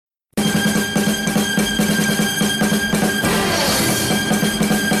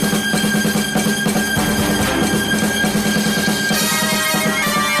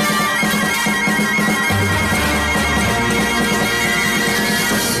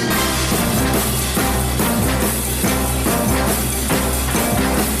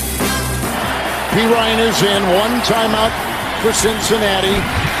Ryan is in. One timeout for Cincinnati.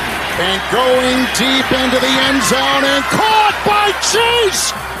 And going deep into the end zone and caught by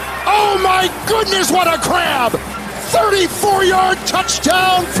Chase! Oh my goodness, what a grab! 34-yard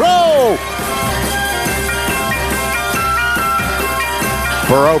touchdown throw!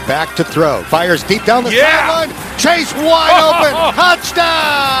 Burrow back to throw. Fires deep down the sideline. Chase wide open.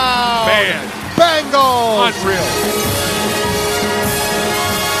 Touchdown! Man. Bengals! Unreal.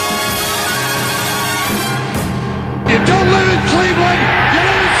 You don't live in Cleveland, you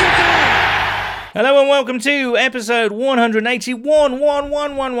live in Cincinnati. Hello and welcome to episode 181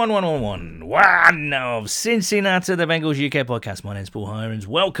 of Cincinnati, the Bengals UK podcast. My name's Paul Hirons.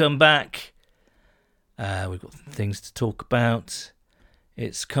 Welcome back. We've got things to talk about.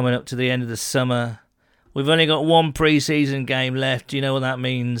 It's coming up to the end of the summer. We've only got one pre-season game left. Do you know what that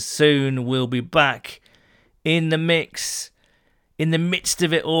means? Soon we'll be back in the mix, in the midst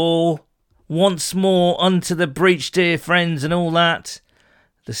of it all. Once more unto the breach, dear friends, and all that.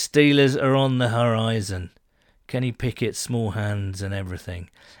 The Steelers are on the horizon. Kenny Pickett, small hands and everything.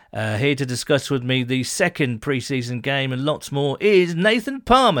 Here to discuss with me the second pre-season game and lots more is Nathan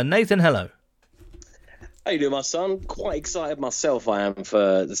Palmer. Nathan, hello. How you doing, my son? Quite excited myself, I am,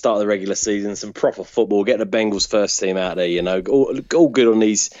 for the start of the regular season. Some proper football, getting the Bengals first team out there, you know. All good on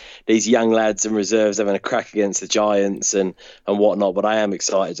these young lads and reserves having a crack against the Giants and whatnot. But I am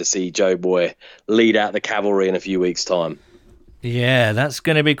excited to see Joe Boy lead out the cavalry in a few weeks' time. Yeah, that's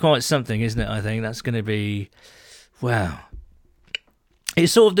going to be quite something, isn't it? I think that's going to be, wow.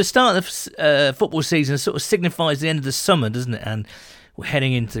 It's sort of the start of the football season sort of signifies the end of the summer, doesn't it? And we're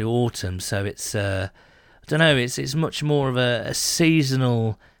heading into autumn, so it's... I don't know, it's much more of a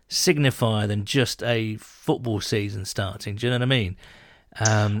seasonal signifier than just a football season starting. Do you know what I mean? I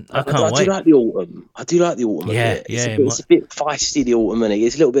can't wait. I do like the autumn. I do like the autumn a bit. It's a bit feisty, the autumn, isn't it?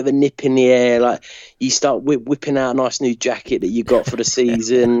 It's a little bit of a nip in the air. Like you start whipping out a nice new jacket that you got for the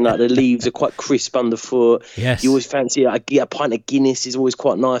season. Like the leaves are quite crisp underfoot. Yes. You always fancy a pint of Guinness is always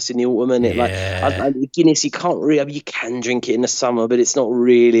quite nice in the autumn, isn't it? Yeah. Like Guinness, you can't really. I mean, you can drink it in the summer, but it's not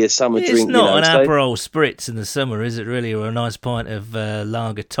really a summer drink. It's not an Aperol spritz in the summer, is it? Really, or a nice pint of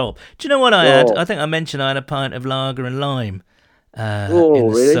lager top. Do you know what I had? I think I mentioned I had a pint of lager and lime.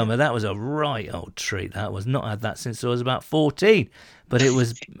 In the summer. That was a right old treat. That was not had that since I was about 14, but it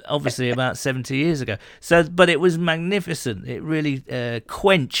was obviously about 70 years ago. So, but it was magnificent. It really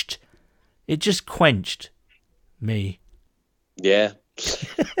quenched. It just quenched me. Yeah.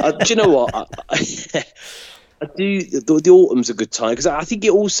 Do you know what? I do. The autumn's a good time because I think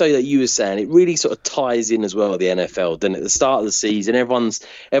it also, that you were saying, it really sort of ties in as well with the NFL. Then at the start of the season, everyone's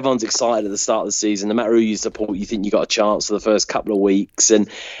excited at the start of the season. No matter who you support, you think you got a chance for the first couple of weeks, and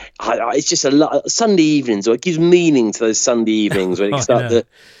it's just a lot. Sunday evenings, or it gives meaning to those Sunday evenings when the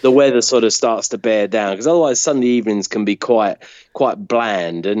weather sort of starts to bear down. Because otherwise, Sunday evenings can be quite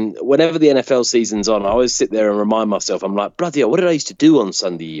bland. And whenever the NFL season's on, I always sit there and remind myself, I'm like, bloody hell, what did I used to do on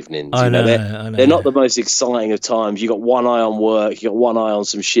Sunday evenings? I know. They're not the most exciting of times. You got one eye on work, you got one eye on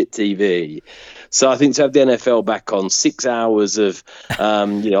some shit TV. So I think to have the NFL back on, 6 hours of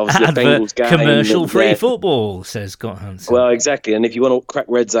obviously the Bengals game, commercial-free football, says Scott Hansen. Well, exactly. And if you want to crack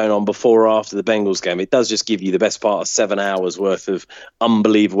Red Zone on before or after the Bengals game, it does just give you the best part of 7 hours worth of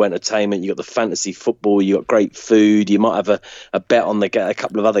unbelievable entertainment. You got the fantasy football, you got great food, you might have a bet on a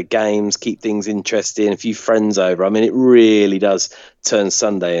couple of other games, keep things interesting, a few friends over. I mean, it really does turn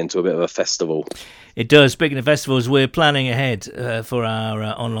Sunday into a bit of a festival. It does. Speaking of festivals, we're planning ahead for our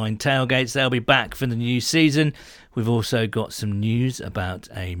online tailgates. They'll be back for the new season. We've also got some news about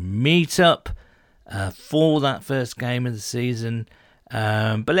a meetup for that first game of the season.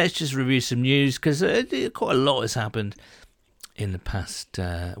 But let's just review some news because quite a lot has happened in the past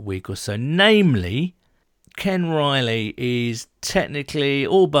week or so. Namely, Ken Riley is technically,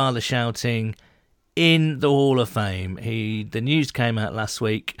 all bar the shouting, in the Hall of Fame. The news came out last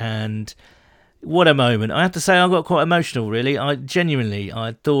week, and what a moment. I have to say I got quite emotional, really. I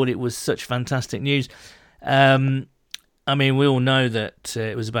thought it was such fantastic news. I mean, we all know that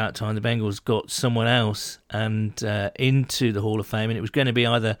it was about time the Bengals got someone else into the Hall of Fame, and it was going to be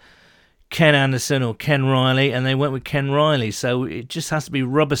either Ken Anderson or Ken Riley, and they went with Ken Riley. So it just has to be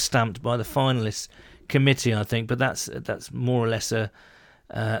rubber stamped by the finalists committee, I think. But that's more or less a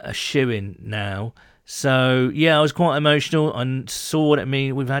shoo-in now. So yeah, I was quite emotional and saw what it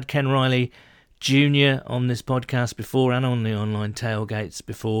means. We've had Ken Riley Jr. on this podcast before and on the online tailgates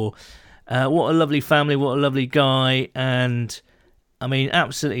before. What a lovely family, what a lovely guy, and I mean,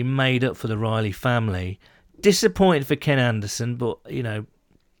 absolutely made up for the Riley family. Disappointed for Ken Anderson, but you know,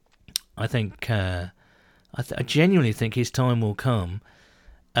 I think I genuinely think his time will come.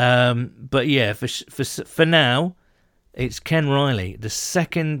 But yeah, for now, it's Ken Riley, the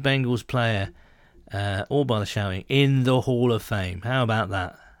second Bengals player, all by the shouting, in the Hall of Fame. How about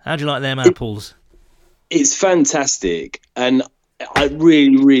that? How do you like them apples? It's fantastic, and I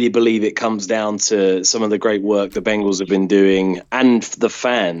really, really believe it comes down to some of the great work the Bengals have been doing, and the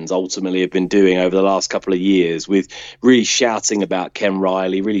fans ultimately have been doing over the last couple of years, with really shouting about Ken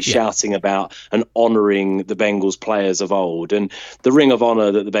Riley, really shouting about and honouring the Bengals players of old. And the Ring of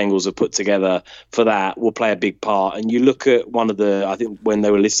Honour that the Bengals have put together for that will play a big part. And you look at one of the, I think when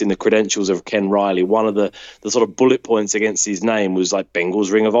they were listing the credentials of Ken Riley, one of the sort of bullet points against his name was like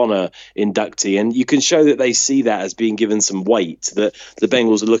Bengals Ring of Honour inductee. And you can show that they see that as being given some weight, that the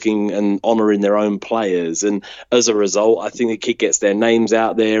Bengals are looking and honouring their own players. And as a result, I think it gets their names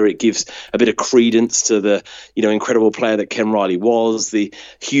out there. It gives a bit of credence to the, incredible player that Ken Riley was, the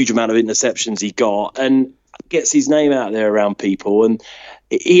huge amount of interceptions he got, and gets his name out there around people. And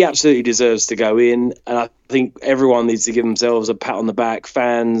he absolutely deserves to go in. And I think everyone needs to give themselves a pat on the back,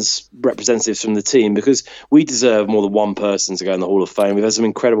 fans, representatives from the team, because we deserve more than one person to go in the Hall of Fame. We've had some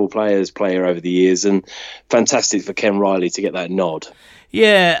incredible players play here over the years, and fantastic for Ken Riley to get that nod.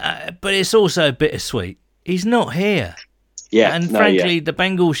 Yeah, but it's also bittersweet. He's not here. Yeah, and frankly, the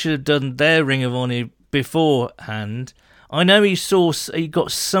Bengals should have done their Ring of Honour beforehand. I know he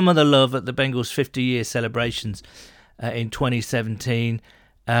got some of the love at the Bengals 50-year celebrations in 2017.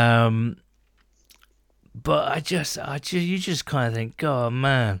 But you just kind of think, God,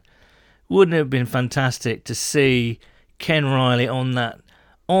 man, wouldn't it have been fantastic to see Ken Riley on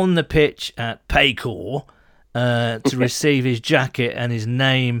the pitch at Paycor to receive his jacket and his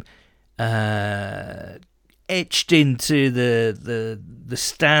name etched into the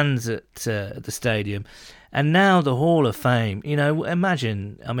stands at the stadium. And now the Hall of Fame.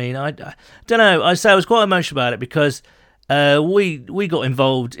 Imagine. I mean, I don't know. I was quite emotional about it because we got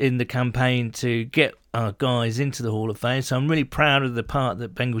involved in the campaign to get our guys into the Hall of Fame. So I'm really proud of the part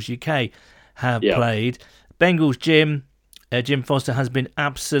that Bengals UK have played. Bengals Jim Foster has been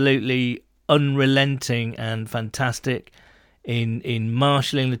absolutely unrelenting and fantastic in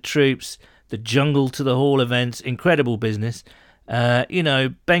marshalling the troops, the Jungle to the Hall events, incredible business.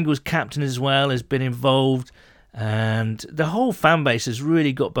 Bengals captain as well has been involved, and the whole fan base has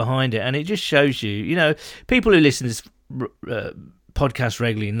really got behind it. And it just shows you, people who listen to this podcast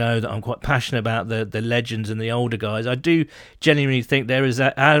regularly know that I'm quite passionate about the legends and the older guys. I do genuinely think there is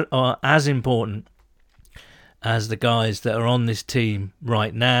are as important as the guys that are on this team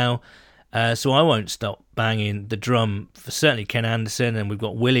right now. So I won't stop banging the drum for certainly Ken Anderson, and we've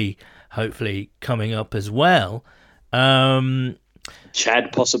got Willie hopefully coming up as well.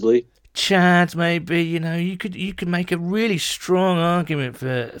 Chad possibly. Chad maybe. You could make a really strong argument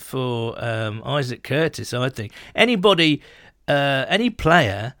for Isaac Curtis. I think any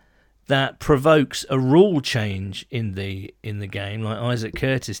player that provokes a rule change in the game, like Isaac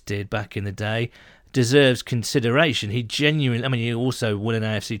Curtis did back in the day, deserves consideration. He also won an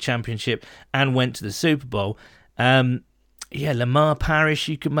AFC Championship and went to the Super Bowl. Lamar Parrish,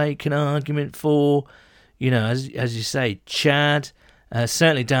 you could make an argument for. As you say, Chad.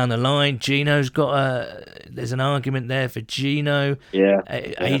 Certainly down the line, Gino's there's an argument there for Gino. Yeah.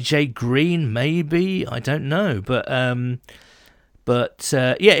 AJ Green, maybe, I don't know, but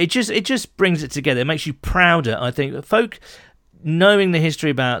it just brings it together. It makes you prouder, I think. Folk knowing the history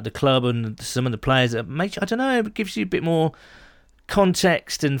about the club and some of the players, it gives you a bit more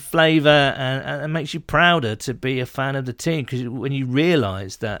context and flavour, and makes you prouder to be a fan of the team, because when you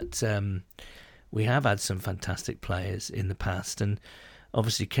realise that we have had some fantastic players in the past, and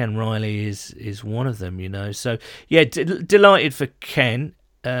obviously Ken Riley is one of them, So, yeah, delighted for Ken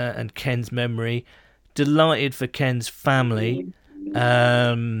and Ken's memory. Delighted for Ken's family.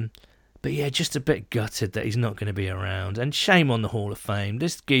 But, yeah, just a bit gutted that he's not going to be around. And shame on the Hall of Fame.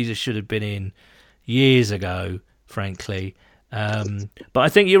 This geezer should have been in years ago, frankly. But I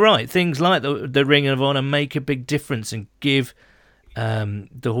think you're right. Things like the Ring of Honour make a big difference and give the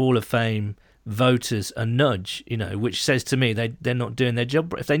Hall of Fame voters a nudge, which says to me they're not doing their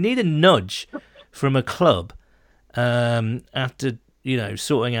job. If they need a nudge from a club after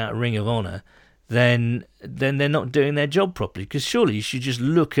sorting out a Ring of Honour, then they're not doing their job properly. Because surely you should just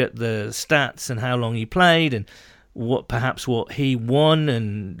look at the stats and how long he played and what he won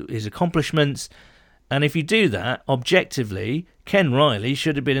and his accomplishments. And if you do that objectively, Ken Riley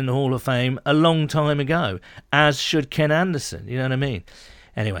should have been in the Hall of Fame a long time ago, as should Ken Anderson. You know what I mean?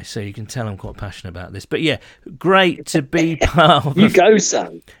 Anyway, so you can tell I'm quite passionate about this. But yeah, great to be part of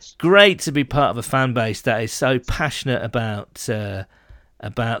great to be part of a fan base that is so passionate about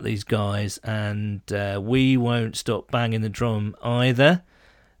these guys, and we won't stop banging the drum either.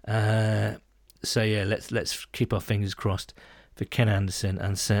 So yeah, let's keep our fingers crossed for Ken Anderson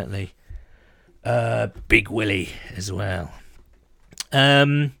and certainly Big Willie as well.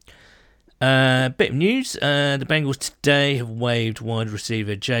 Bit of news. The Bengals today have waived wide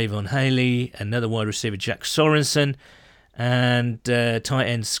receiver Javon Haley, another wide receiver Jack Sorensen, and tight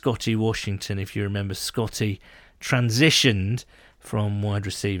end Scotty Washington. If you remember, Scotty transitioned from wide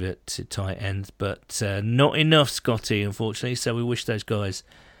receiver to tight end, but not enough Scotty, unfortunately, so we wish those guys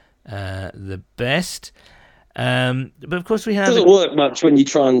the best. But of course we have... It doesn't work much when you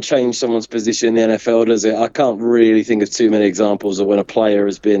try and change someone's position in the NFL, does it? I can't really think of too many examples of when a player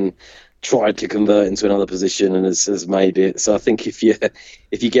has been tried to convert into another position and has made it. So I think if you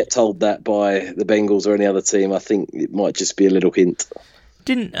get told that by the Bengals or any other team, I think it might just be a little hint.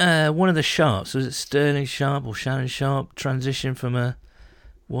 Didn't one of the Sharps, was it Sterling Sharp or Shannon Sharp, transition from a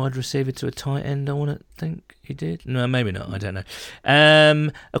wide receiver to a tight end? I want to think he did. No, maybe not. I don't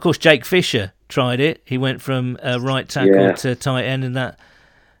know. Of course, Jake Fisher tried it. He went from right tackle to tight end, and that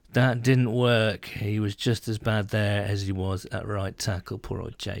didn't work. He was just as bad there as he was at right tackle. Poor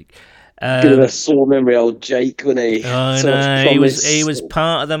old Jake. Bit of a sore memory, old Jake, wasn't he? I know. He was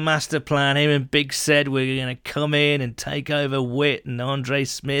part of the master plan. Him and Big said we're going to come in and take over Witt and Andre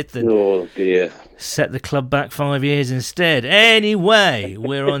Smith and set the club back 5 years instead. Anyway,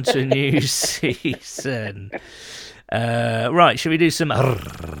 we're on to a new season. Right, shall we do some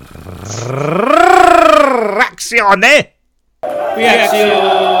reazione?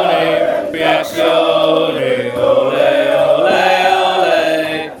 Reazione, ole, ole, ole.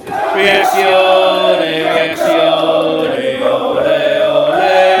 Reazione, ole, ole,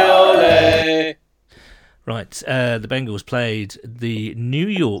 ole. Right, the Bengals played the New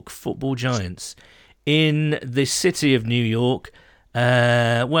York Football Giants in the city of New York,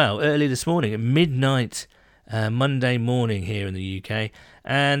 early this morning at midnight, Monday morning here in the UK,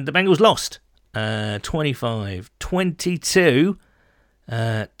 and the Bengals lost 25-22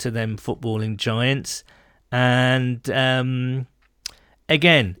 to them footballing Giants. And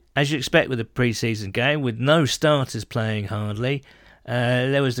again, as you expect with a pre-season game, with no starters playing hardly,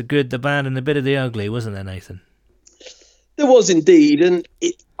 there was the good, the bad, and the bit of the ugly, wasn't there, Nathan? There was indeed, and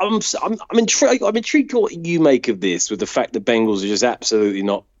I'm intrigued. I'm intrigued what you make of this, with the fact that Bengals are just absolutely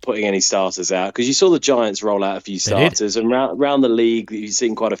not putting any starters out, because you saw the Giants roll out a few starters, and around the league you've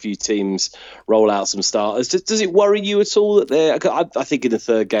seen quite a few teams roll out some starters. Does it worry you at all that they're? I think in the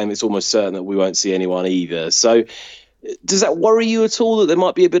third game it's almost certain that we won't see anyone either. So does that worry you at all that there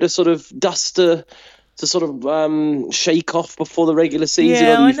might be a bit of sort of dust to sort of shake off before the regular season?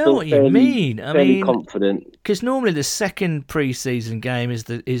 Yeah, I know what you mean. I mean, confident, because normally the second pre-season game is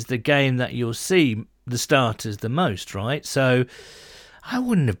the game that you'll see the starters the most, right? So I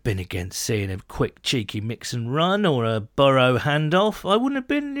wouldn't have been against seeing a quick, cheeky mix and run or a Burrow handoff. I wouldn't have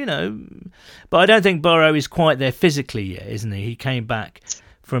been, But I don't think Burrow is quite there physically yet, isn't he? He came back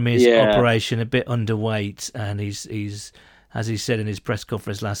from his operation a bit underweight, and he's as he said in his press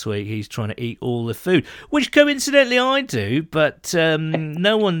conference last week, he's trying to eat all the food, which coincidentally I do, but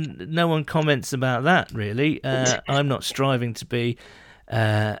no one comments about that, really. I'm not striving to be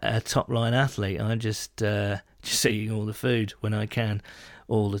a top-line athlete. I'm just eating all the food when I can,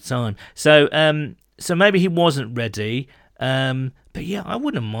 all the time. So maybe he wasn't ready. But yeah, I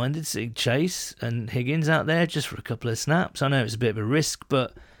wouldn't have minded seeing Chase and Higgins out there just for a couple of snaps. I know it's a bit of a risk,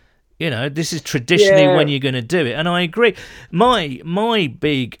 but this is traditionally when you're going to do it. And I agree. My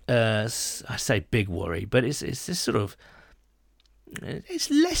big, I say big worry, but it's this sort of, it's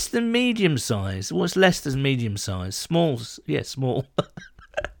less than medium size. What's less than medium size? Small.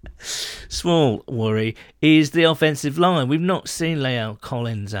 Small worry is the offensive line. We've not seen La'el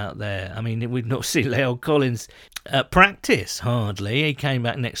Collins out there. I mean, we've not seen La'el Collins practice, hardly. He came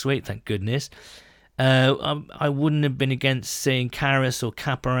back next week, thank goodness. I wouldn't have been against seeing Karras or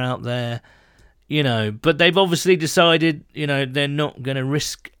Kappa out there, but they've obviously decided, they're not going to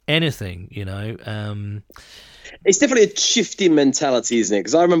risk anything, It's definitely a shift in mentality, isn't it?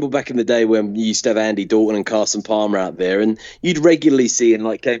 Because I remember back in the day when you used to have Andy Dalton and Carson Palmer out there, and you'd regularly see in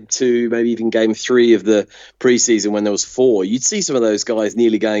like game 2, maybe even game 3 of the preseason when there was 4, you'd see some of those guys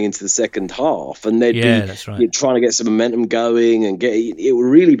nearly going into the second half, and they'd be trying to get some momentum going, and it would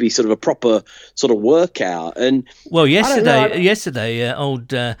really be sort of a proper sort of workout. And well, yesterday,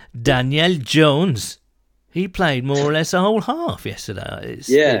 old Daniel Jones, he played more or less a whole half yesterday.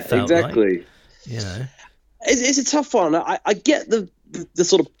 It felt exactly. Like, It's a tough one. I get the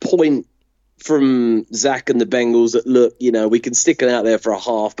sort of point from Zach and the Bengals that, look, we can stick it out there for a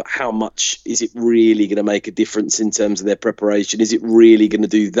half, but how much is it really going to make a difference in terms of their preparation? Is it really going to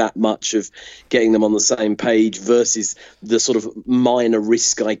do that much of getting them on the same page versus the sort of minor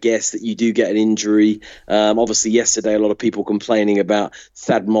risk, I guess, that you do get an injury? Obviously, yesterday, a lot of people complaining about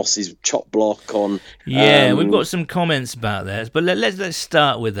Thad Moss's chop block on... Yeah, we've got some comments about that, but let's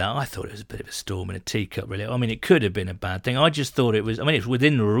start with that. I thought it was a bit of a storm in a teacup, really. I mean, it could have been a bad thing. I just thought it was... I mean, it's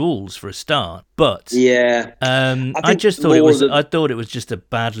within the rules for a start. But yeah, I just thought it was. I thought it was just a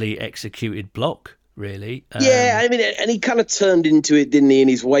badly executed block, really. Yeah, I mean, and he kind of turned into it, didn't he? And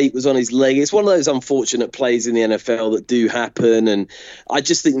his weight was on his leg. It's one of those unfortunate plays in the NFL that do happen. And I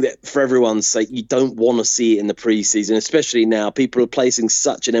just think that for everyone's sake, you don't want to see it in the preseason, especially now. People are placing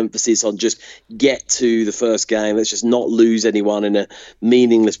such an emphasis on just get to the first game. Let's just not lose anyone in a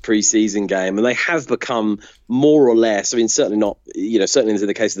meaningless preseason game. And they have become more or less, I mean, certainly not, certainly in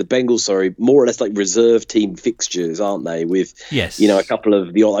the case of the Bengals, more or less like reserve team fixtures, aren't they? With, yes, a couple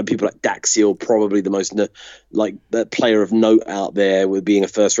of the people like Dax Hill, probably the most player of note out there, with being a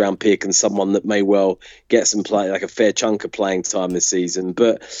first round pick and someone that may well get some play, like a fair chunk of playing time this season.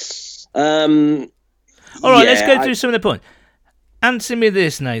 But all right, let's go through some of the points. Answer me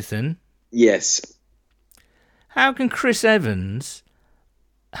this, Nathan. Yes. How can Chris Evans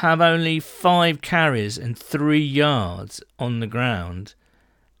have only 5 carries and 3 yards on the ground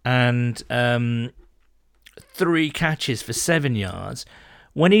and 3 catches for 7 yards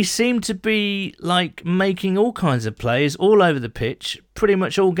when he seemed to be making all kinds of plays all over the pitch pretty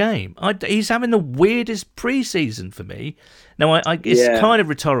much all game? He's having the weirdest preseason for me. Now, it's kind of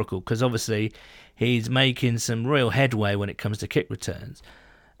rhetorical because obviously he's making some real headway when it comes to kick returns,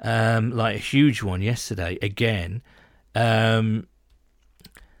 like a huge one yesterday again.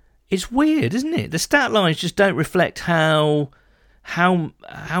 It's weird, isn't it? The stat lines just don't reflect how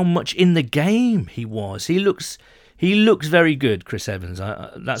much in the game he was. He looks very good, Chris Evans.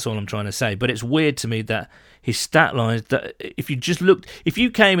 That's all I'm trying to say. But it's weird to me that his stat lines, that if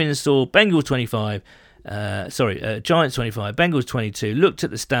you came in and saw Bengals 25, Giants 25, Bengals 22, looked at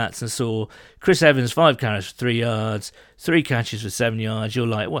the stats and saw Chris Evans 5 carries for 3 yards, 3 catches for 7 yards, you're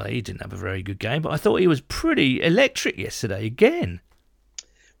like, well, he didn't have a very good game. But I thought he was pretty electric yesterday again.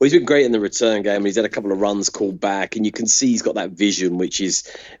 Well, he's been great in the return game. He's had a couple of runs called back, and you can see he's got that vision, which is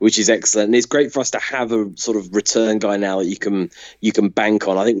excellent. And it's great for us to have a sort of return guy now that you can bank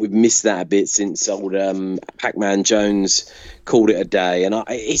on. I think we've missed that a bit since old Pac-Man Jones called it a day. And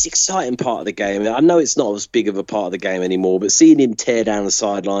it's an exciting part of the game. I know it's not as big of a part of the game anymore, but seeing him tear down the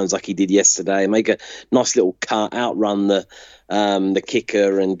sidelines like he did yesterday, make a nice little cut, outrun the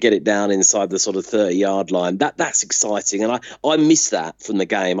kicker and get it down inside the sort of 30-yard line. That's exciting, and I miss that from the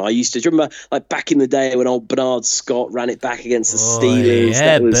game. I used to remember back in the day when old Bernard Scott ran it back against the Steelers.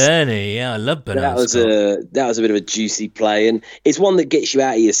 Yeah, Bernie. Yeah, I love Bernard Scott. That was a bit of a juicy play, and it's one that gets you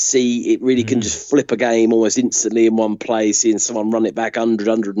out of your seat. It really can just flip a game almost instantly in one play, seeing someone run it back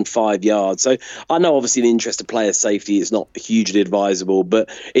 105 yards. So I know obviously in the interest of player safety, it's not hugely advisable, but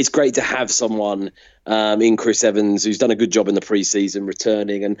it's great to have someone in Chris Evans who's done a good job in the preseason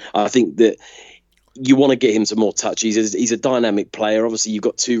returning, and I think that you want to get him some more touch. He's a dynamic player. Obviously, you've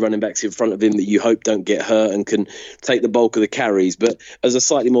got 2 running backs in front of him that you hope don't get hurt and can take the bulk of the carries. But as a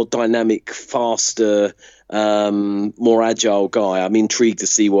slightly more dynamic, faster, more agile guy, I'm intrigued to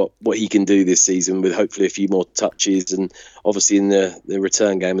see what he can do this season with hopefully a few more touches and obviously in the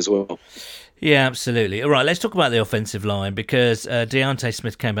return game as well. Yeah, absolutely. All right, let's talk about the offensive line because Deontay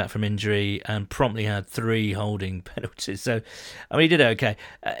Smith came back from injury and promptly had 3 holding penalties. So, I mean, he did okay.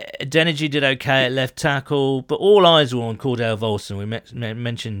 Denergy did okay at left tackle, but all eyes were on Cordell Volson. We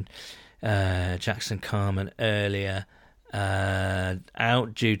mentioned Jackson Carman earlier,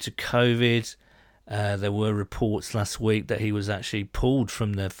 out due to COVID. There were reports last week that he was actually pulled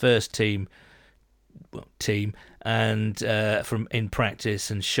from the first team and from in practice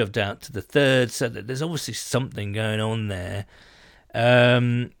and shoved out to the third, so that there's obviously something going on there.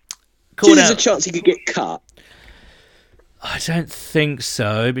 There's a chance he could get cut. I don't think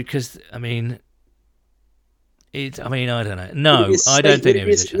so because I don't know. No, I don't think there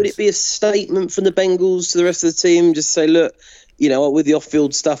is a chance. Would it be a statement from the Bengals to the rest of the team? Just say, look, with the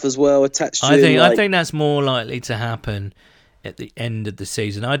off-field stuff as well attached to I think that's more likely to happen at the end of the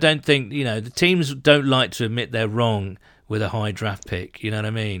season. I don't think, the teams don't like to admit they're wrong with a high draft pick, you know what I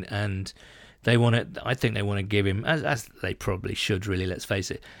mean? And I think they want to give him, as they probably should really, let's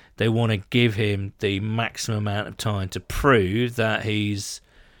face it, they want to give him the maximum amount of time to prove that he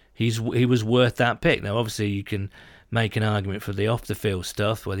was worth that pick. Now, obviously, you can make an argument for the off-the-field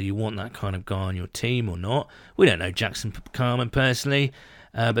stuff, whether you want that kind of guy on your team or not. We don't know Jackson Carman personally.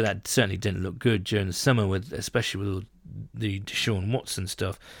 but that certainly didn't look good during the summer, especially with the Deshaun Watson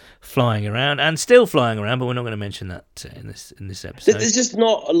stuff flying around and still flying around. But we're not going to mention that in this episode. There's just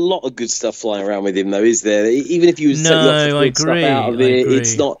not a lot of good stuff flying around with him, though, is there? Even if you was taking off the good stuff out of it,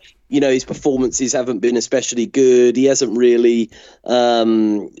 it's not. His performances haven't been especially good. He hasn't really,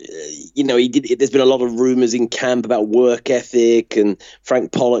 there's been a lot of rumours in camp about work ethic and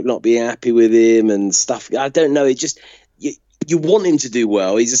Frank Pollock not being happy with him and stuff. I don't know. It just, you want him to do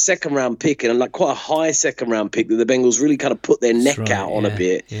well. He's a second-round pick, and like quite a high second-round pick that the Bengals really kind of put their neck out on a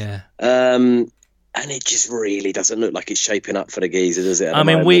bit. Yeah. And it just really doesn't look like it's shaping up for the geezer, does it? I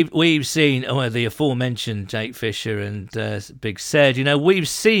mean, we've seen the aforementioned Jake Fisher and Big Said. We've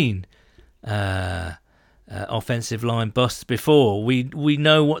seen offensive line busts before. We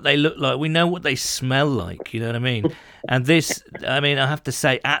know what they look like. We know what they smell like. You know what I mean? And this, I have to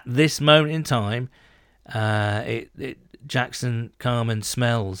say, at this moment in time, Jackson Carman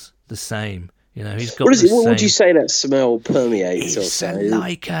smells the same. He's got. What would you say that smell permeates? It's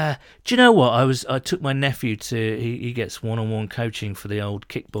like, do you know what? I took my nephew to. He gets one-on-one coaching for the old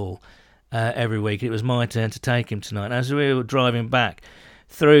kickball every week. It was my turn to take him tonight. And as we were driving back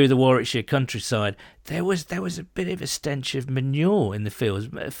through the Warwickshire countryside, there was a bit of a stench of manure in the fields.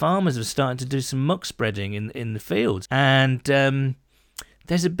 Farmers were starting to do some muck spreading in the fields, and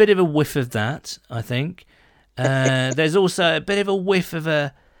there's a bit of a whiff of that, I think. There's also a bit of a whiff of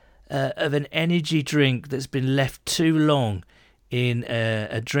an energy drink that's been left too long in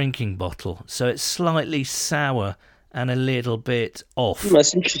a drinking bottle, so it's slightly sour and a little bit off.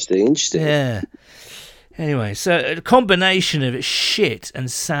 That's interesting. Yeah. Anyway, so a combination of shit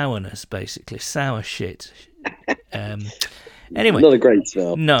and sourness, basically sour shit. Anyway, not a great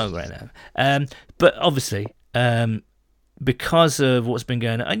smell. No, great. But obviously, because of what's been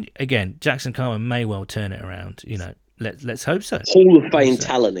going on, again, Jackson Carman may well turn it around. Let's hope so. Hall of Fame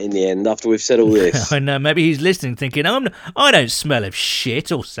talent in the end. After we've said all this, I know. Maybe he's listening, thinking, I don't smell of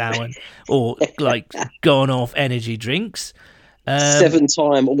shit or sour or like gone off energy drinks.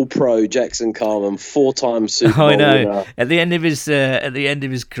 7-time All-Pro Jackson Carman, 4-time Super Bowl winner. At the end of his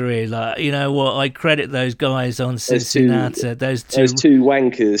career, like, you know what? I credit those guys on Cincinnati. Those two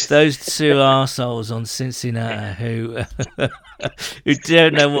wankers. Those two arseholes on Cincinnati who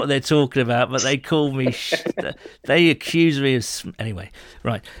don't know what they're talking about, but they call me. They accuse me of. Anyway,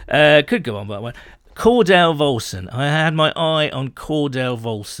 right. Could go on, by the way. Cordell Volson. I had my eye on Cordell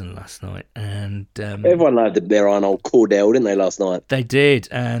Volson last night, and everyone had their eye on old Cordell, didn't they, last night? They did,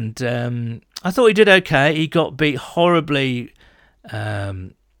 and I thought he did okay. He got beat horribly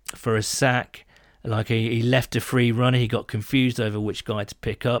for a sack. Like he left a free runner. He got confused over which guy to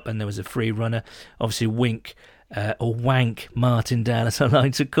pick up, and there was a free runner. Obviously, or Wank Martindale, as I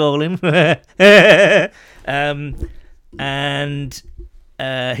like to call him, and.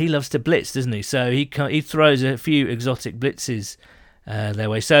 He loves to blitz, doesn't he? So he throws a few exotic blitzes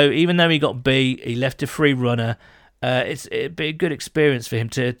their way. So even though he got beat, he left a free runner. It'd be a good experience for him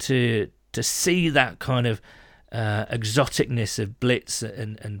to see that kind of exoticness of blitz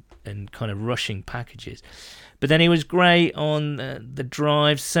and kind of rushing packages. But then he was great on the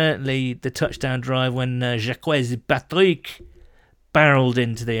drive, certainly the touchdown drive when Jacques Patrick barreled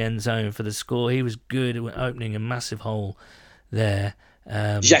into the end zone for the score. He was good at opening a massive hole there.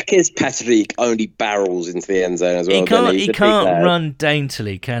 Jacques Patrick only barrels into the end zone as well. He can't run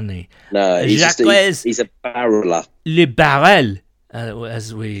daintily, can he? No, he's a barreler. Le Barrel,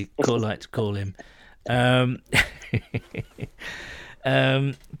 as we like to call him. But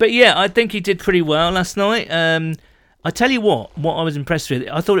yeah, I think he did pretty well last night. I tell you what I was impressed with,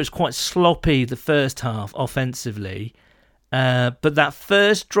 I thought it was quite sloppy the first half offensively. But that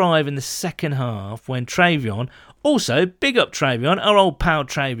first drive in the second half when Travion, also big up Travion, our old pal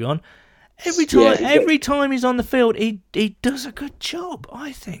Travion, every time he's on the field, he does a good job,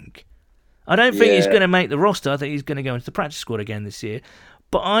 I think. I don't think he's going to make the roster. I think he's going to go into the practice squad again this year.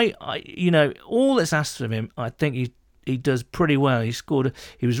 But I all that's asked of him, I think he does pretty well.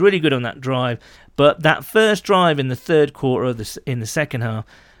 He was really good on that drive. But that first drive in the third quarter in the second half,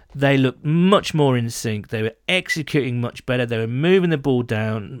 they looked much more in sync. They were executing much better. They were moving the ball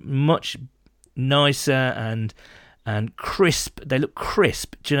down much nicer and crisp. They looked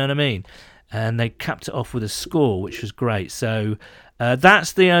crisp. Do you know what I mean? And they capped it off with a score, which was great. So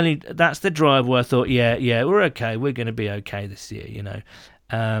that's the drive where I thought, yeah, we're okay. We're going to be okay this year, you know.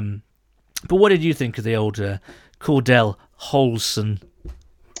 But what did you think of the old Cordell Volson?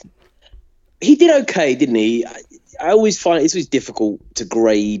 He did okay, didn't he? I always find it's always difficult to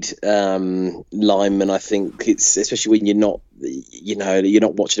grade linemen. I think it's especially when you're not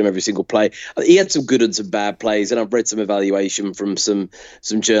watching him every single play. He had some good and some bad plays, and I've read some evaluation from some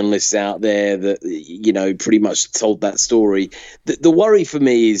journalists out there that pretty much told that story. The worry for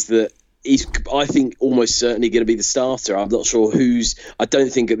me is that he's, I think, almost certainly going to be the starter. I'm not sure who's. I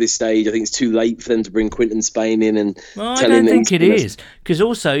don't think at this stage. I think it's too late for them to bring Quinton Spain in and well, tell him. I don't think it is, because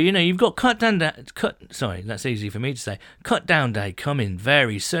also you've got cut down day. Sorry, that's easy for me to say. Cut down day coming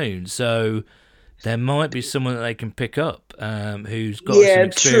very soon, so there might be someone that they can pick up who's got some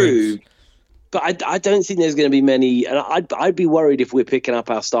experience. True. But I don't think there's going to be many, and I'd be worried if we're picking up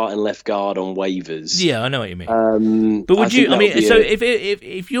our starting left guard on waivers. Yeah, I know what you mean. But would you? I mean, so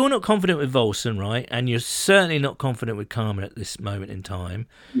if you're not confident with Volson, right, and you're certainly not confident with Carman at this moment in time,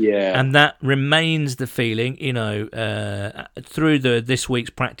 yeah, and that remains the feeling, through this week's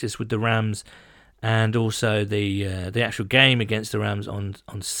practice with the Rams, and also the actual game against the Rams on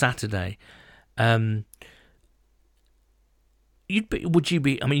Saturday. I'd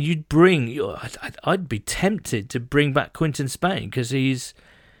be tempted to bring back Quinton Spain because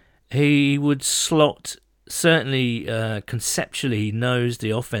he would slot, certainly conceptually he knows the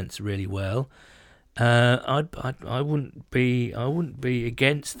offense really well. I wouldn't be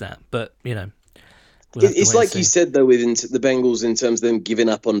against that, but it's like you said though with the Bengals in terms of them giving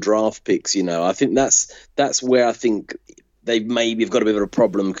up on draft picks. I think that's where I think they maybe have got a bit of a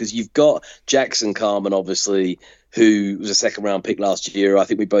problem, because you've got Jackson Carman, obviously, who was a second-round pick last year. I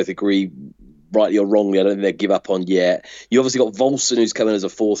think we both agree, rightly or wrongly, I don't think they've give up on yet. You obviously got Volson, who's coming as a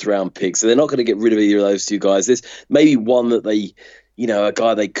fourth-round pick, so they're not going to get rid of either of those two guys. There's maybe one that they, a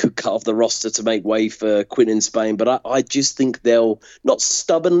guy they could cut off the roster to make way for Quinton Spain, but I just think they'll, not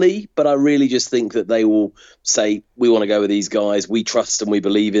stubbornly, but I really just think that they will say, we want to go with these guys, we trust them, we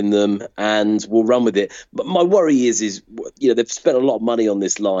believe in them, and we'll run with it. But my worry is they've spent a lot of money on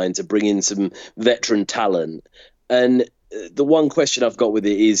this line to bring in some veteran talent. And the one question I've got with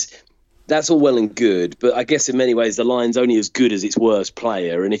it is, that's all well and good, but I guess in many ways the line's only as good as its worst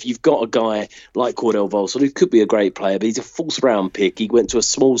player. And if you've got a guy like Cordell Volson, who could be a great player, but he's a fourth-round pick, he went to a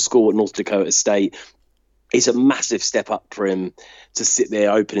small school at North Dakota State. It's a massive step up for him to sit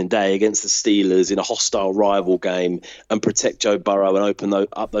there opening day against the Steelers in a hostile rival game and protect Joe Burrow and open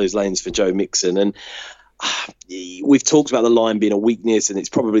up those lanes for Joe Mixon. And we've talked about the line being a weakness, and it's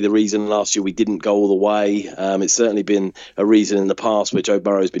probably the reason last year we didn't go all the way. It's certainly been a reason in the past where Joe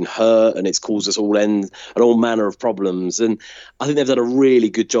Burrow has been hurt, and it's caused us all manner of problems. And I think they've done a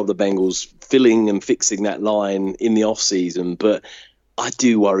really good job, the Bengals, filling and fixing that line in the off-season. But I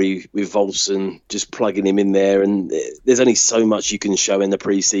do worry with Volson, just plugging him in there, and there's only so much you can show in the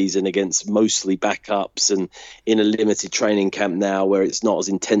preseason against mostly backups and in a limited training camp now where it's not as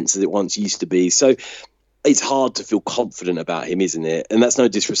intense as it once used to be. So it's hard to feel confident about him, isn't it? And that's no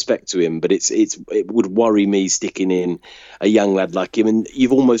disrespect to him, but it would worry me sticking in a young lad like him. And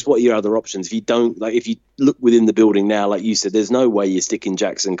what are your other options? If you look within the building now, like you said, there's no way you're sticking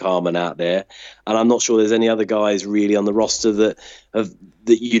Jackson Carman out there. And I'm not sure there's any other guys really on the roster that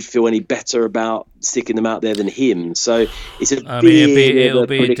you'd feel any better about sticking them out there than him. So it's it'll be a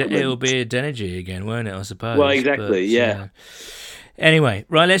Denergy again, won't it? I suppose. Well, exactly, yeah. Anyway,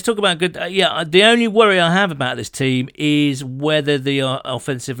 right, let's talk about good. The only worry I have about this team is whether the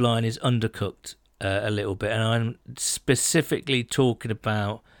offensive line is undercooked a little bit, and I'm specifically talking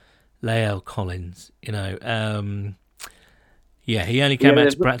about La'el Collins. He only came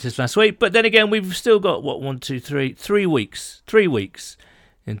out to practice last week, but then again, we've still got 3 weeks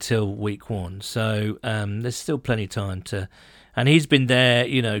until week 1, so there's still plenty of time to. And he's been there,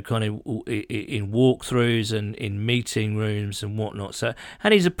 kind of in walkthroughs and in meeting rooms and whatnot. So,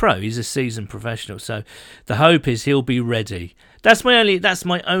 and he's a pro; he's a seasoned professional. So, the hope is he'll be ready. That's my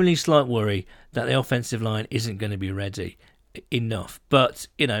only slight worry, that the offensive line isn't going to be ready enough. But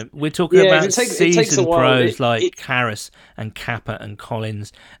we're talking about seasoned pros like Harris and Kappa and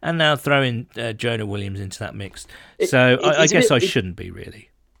Collins, and now throwing Jonah Williams into that mix. So, I guess I shouldn't be really.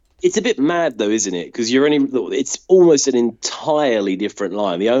 It's a bit mad, though, isn't it? Because it's almost an entirely different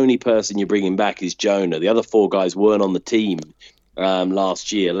line. The only person you're bringing back is Jonah. The other 4 guys weren't on the team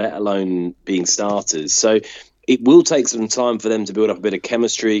last year, let alone being starters. So it will take some time for them to build up a bit of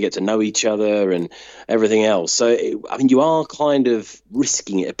chemistry, get to know each other and everything else. So, you are kind of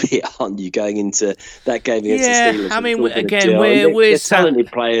risking it a bit, aren't you, going into that game against the Steelers? Yeah, I mean, again, we're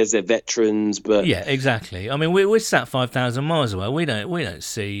talented players, they're veterans, but... Yeah, exactly. I mean, we're sat 5,000 miles away. We don't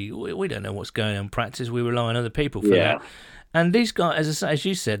know what's going on in practice. We rely on other people for that. And these guys, as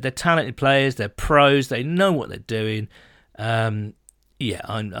you said, they're talented players, they're pros, they know what they're doing. Yeah,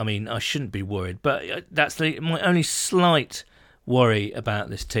 I mean, I shouldn't be worried, but that's my only slight worry about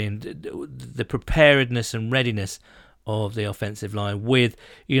this team, the preparedness and readiness of the offensive line. With,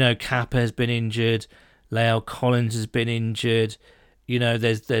 Kappa has been injured, La'el Collins has been injured.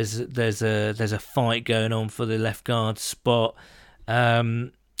 There's a fight going on for the left guard spot. I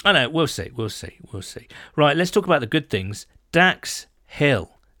know, we'll see. Right, let's talk about the good things. Dax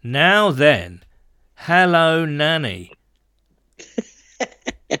Hill. Now then, hello, Nanny.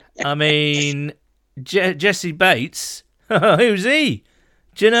 I mean, Jesse Bates, who's he?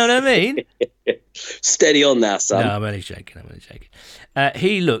 Do you know what I mean? Steady on now, son. No, I'm only joking.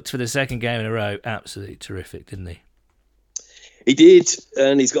 He looked, for the second game in a row, absolutely terrific, didn't he? He did,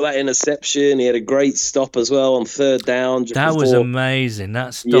 and he's got that interception. He had a great stop as well on third down. That was amazing.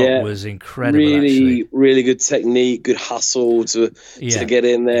 That stop was incredible, actually. Really good technique, good hustle to get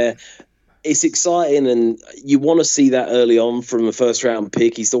in there. It's exciting, and you want to see that early on from a first-round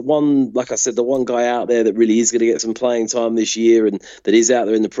pick. He's the one, like I said, the one guy out there that really is going to get some playing time this year and that is out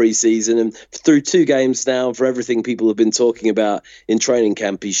there in the preseason. And through 2 games now, for everything people have been talking about in training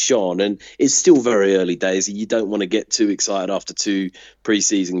camp, he's shone. And it's still very early days. You don't want to get too excited after 2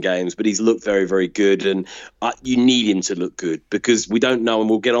 preseason games, but he's looked very, very good. And you need him to look good because we don't know, and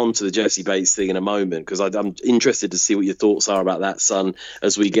we'll get on to the Jesse Bates thing in a moment because I'm interested to see what your thoughts are about that, son,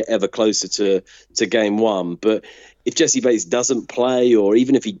 as we get ever closer to game 1. But if Jesse Bates doesn't play, or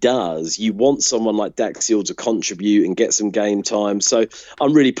even if he does, you want someone like Dax Hill to contribute and get some game time. So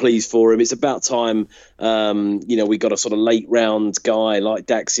I'm really pleased for him. It's about time, we got a sort of late round guy like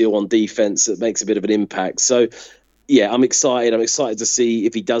Dax Hill on defense that makes a bit of an impact. So yeah, I'm excited. I'm excited to see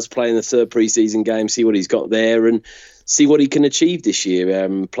if he does play in the 3rd preseason game, see what he's got there, and see what he can achieve this year,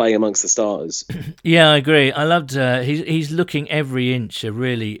 playing amongst the starters. Yeah, I agree. I loved he's looking every inch a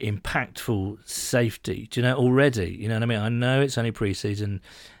really impactful safety. Do you know, already? You know what I mean? I know it's only preseason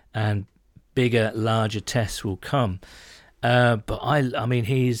and bigger, larger tests will come. But I mean,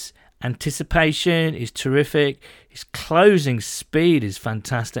 his anticipation is terrific. His closing speed is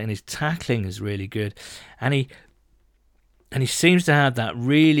fantastic, and his tackling is really good. And he seems to have that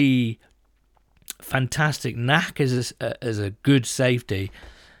really fantastic knack as a good safety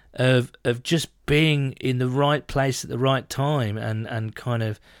of just being in the right place at the right time and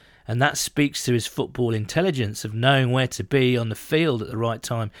that speaks to his football intelligence of knowing where to be on the field at the right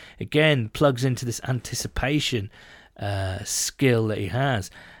time. Again, plugs into this anticipation skill that he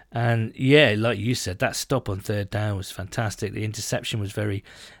has. And yeah, like you said, that stop on third down was fantastic. The interception was very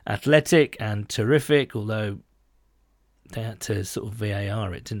athletic and terrific, although they had to sort of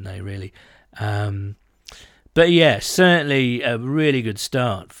VAR it, didn't they, really? But yeah, certainly a really good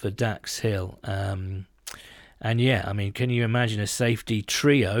start for Dax Hill. And yeah, I mean, can you imagine a safety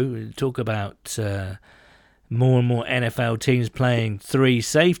trio? Talk about more and more NFL teams playing 3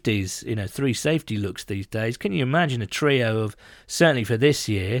 safeties, 3 safety looks these days. Can you imagine a trio of, certainly for this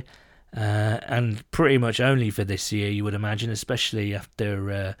year, and pretty much only for this year, you would imagine, especially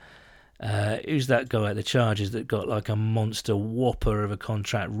after... who's that guy at the Chargers that got like a monster whopper of a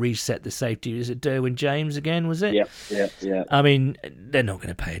contract, reset the safety? Is it Derwin James again, was it? Yeah. I mean, they're not going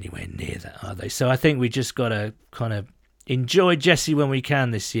to pay anywhere near that, are they? So I think we just got to kind of enjoy Jesse when we can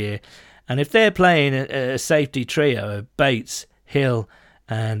this year. And if they're playing a safety trio of Bates, Hill,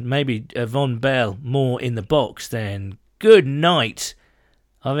 and maybe Von Bell more in the box, then good night.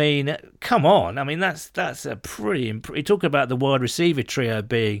 I mean, come on. I mean, that's a pretty... You talk about the wide receiver trio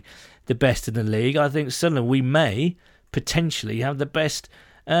being the best in the league. I think suddenly we may potentially have the best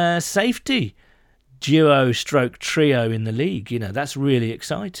safety duo/trio in the league. That's really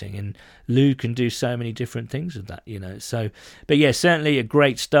exciting, and Lou can do so many different things with that. So, but yeah, certainly a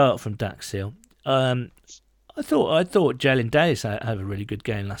great start from Dax Hill. I thought Jalen Davis had a really good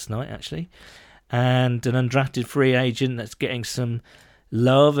game last night, actually, and an undrafted free agent that's getting some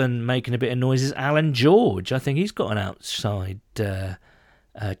love and making a bit of noise is Alan George. I think he's got an outside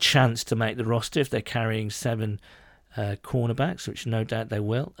chance to make the roster if they're carrying 7 cornerbacks, which no doubt they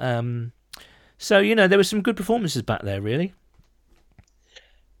will. So, there were some good performances back there, really.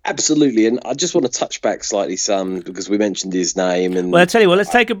 Absolutely, and I just want to touch back slightly, Sam, because we mentioned his name. And well, I tell you what, let's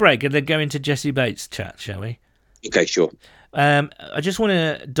take a break and then go into Jesse Bates' chat, shall we? Okay, sure. I just want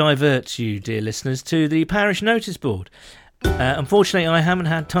to divert you, dear listeners, to the parish notice board. Unfortunately, I haven't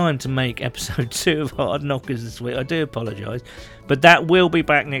had time to make episode 2 of Hard Knockers this week. I do apologise, but that will be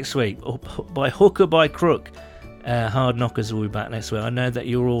back next week. By hook or by crook, Hard Knockers will be back next week. I know that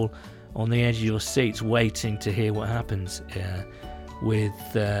you're all on the edge of your seats waiting to hear what happens with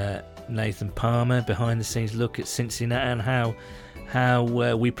Nathan Palmer, behind the scenes look at Cincinnati and how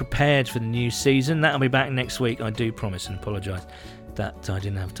we prepared for the new season. That'll be back next week, I do promise, and apologise that I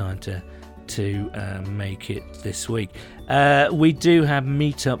didn't have time to make it this week. We do have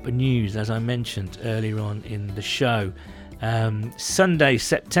meetup news, as I mentioned earlier on in the show. Sunday,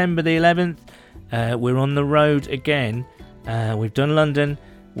 September the 11th, we're on the road again. We've done London,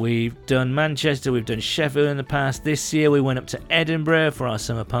 we've done Manchester, we've done Sheffield in the past. This year we went up to Edinburgh for our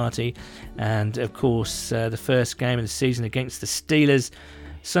summer party, and of course the first game of the season against the Steelers,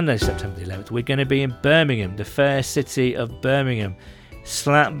 Sunday, September the 11th. We're going to be in Birmingham, the fair city of Birmingham,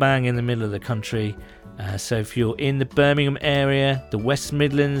 slap bang in the middle of the country. So if you're in the Birmingham area, the West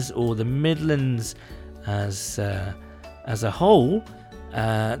Midlands, or the Midlands as a whole,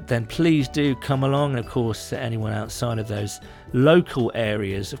 then please do come along. And of course, anyone outside of those local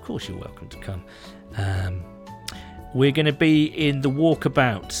areas, of course you're welcome to come. We're going to be in the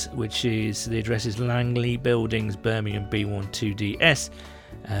Walkabout, which is, the address is Langley Buildings, Birmingham B12DS.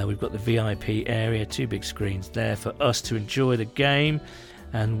 We've got the VIP area, 2 big screens there for us to enjoy the game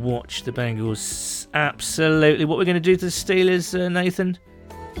and watch the Bengals. Absolutely. What we're going to do to the Steelers, Nathan?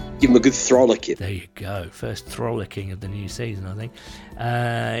 Give them a good frolicking. There you go. First frolicking of the new season, I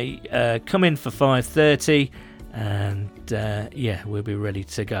think. Come in for 5:30, and we'll be ready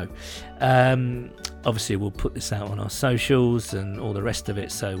to go. Obviously, we'll put this out on our socials and all the rest of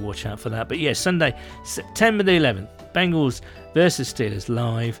it, so watch out for that. But yeah, Sunday, September the 11th, Bengals versus Steelers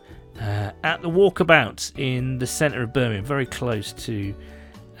live at the Walkabout in the centre of Birmingham, very close to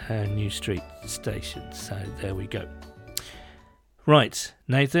New Street Station. So there we go. Right,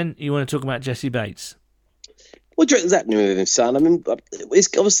 Nathan, you want to talk about Jesse Bates? What do you reckon's happening with him, son? I mean, it's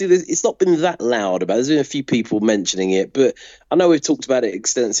obviously it's not been that loud about it. There's been a few people mentioning it, but I know we've talked about it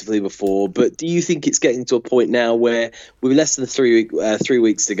extensively before. But do you think it's getting to a point now where, with less than 3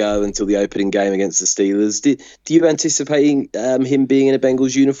 weeks to go until the opening game against the Steelers, do you anticipate him being in a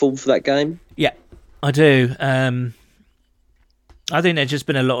Bengals uniform for that game? Yeah, I do. I think there's just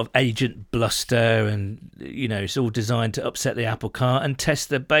been a lot of agent bluster, and it's all designed to upset the apple cart and test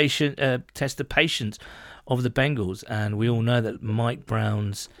the patience of the Bengals. And we all know that Mike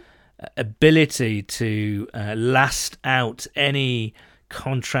Brown's ability to last out any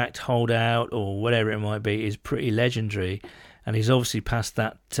contract holdout or whatever it might be is pretty legendary. And he's obviously passed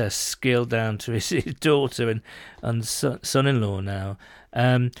that skill down to his daughter and son-in-law now.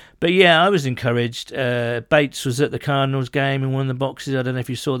 But yeah, I was encouraged. Bates was at the Cardinals game in one of the boxes. I don't know if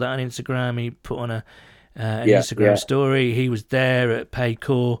you saw that on Instagram. He put on an Instagram story. He was there at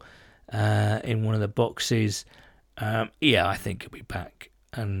Paycor in one of the boxes. I think he'll be back.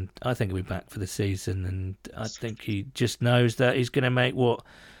 And I think he'll be back for the season. And I think he just knows that he's going to make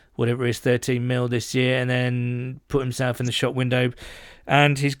whatever it is, 13 mil this year, and then put himself in the shop window.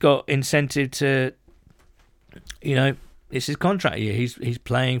 And he's got incentive to, it's his contract year. He's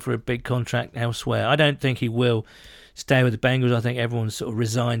playing for a big contract elsewhere. I don't think he will stay with the Bengals. I think everyone's sort of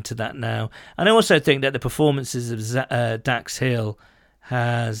resigned to that now. And I also think that the performances of Dax Hill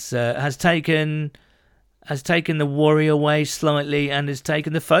has taken the worry away slightly, and has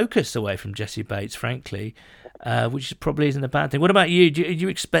taken the focus away from Jesse Bates, frankly, which probably isn't a bad thing. What about you? Do you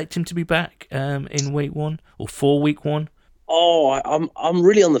expect him to be back in week 1 or for week 1? Oh, I'm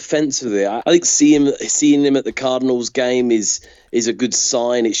really on the fence with it. I think seeing him at the Cardinals game is a good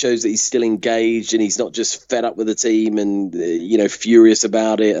sign. It shows that he's still engaged and he's not just fed up with the team and furious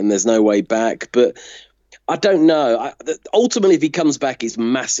about it and there's no way back. But I don't know. Ultimately, if he comes back, it's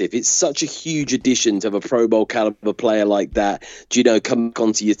massive. It's such a huge addition to have a Pro Bowl caliber player like that, come back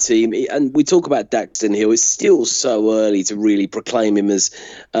onto your team. And we talk about Daxton Hill. It's still so early to really proclaim him as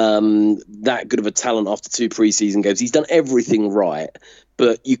that good of a talent after 2 preseason games. He's done everything right,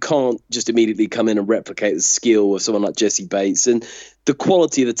 but you can't just immediately come in and replicate the skill of someone like Jesse Bates. And the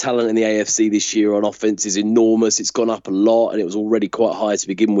quality of the talent in the AFC this year on offense is enormous. It's gone up a lot, and it was already quite high to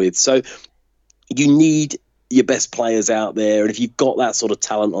begin with. So you need your best players out there, and if you've got that sort of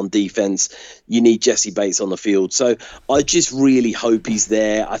talent on defense, you need Jesse Bates on the field. So I just really hope he's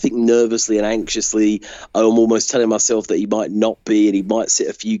there. I think nervously and anxiously, I'm almost telling myself that he might not be, and he might sit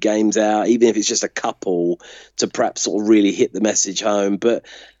a few games out, even if it's just a couple, to perhaps sort of really hit the message home. But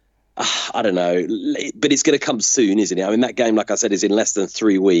I don't know, but it's going to come soon, isn't it? I mean, that game, like I said, is in less than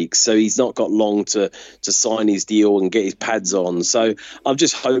 3 weeks, so he's not got long to sign his deal and get his pads on. So I'm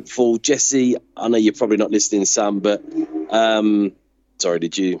just hopeful. Jesse, I know you're probably not listening, Sam, but sorry,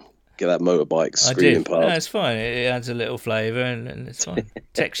 did you get that motorbike screaming past? No, it's fine. It adds a little flavour and it's fine.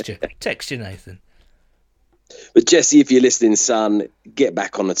 Texture, Nathan. But Jesse, if you're listening, son, get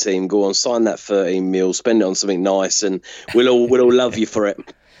back on the team. Go on, sign that 13 mil, spend it on something nice, and we'll all love you for it.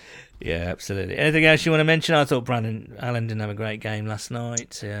 Yeah, absolutely. Anything else you want to mention? I thought Brandon Allen didn't have a great game last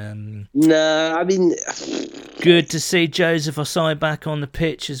night. No, I mean, good to see Joseph Osai back on the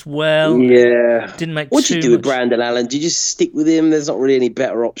pitch as well. Yeah. Didn't make what do you do with much... Brandon Allen? Do you just stick with him? There's not really any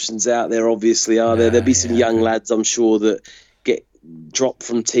better options out there, obviously, are there? There'll be some young lads, I'm sure, that get dropped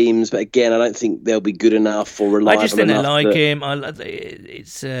from teams, but again, I don't think they'll be good enough or reliable enough. I just think they like him.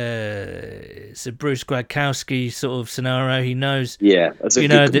 It's a Bruce Gradkowski sort of scenario. He knows, that's a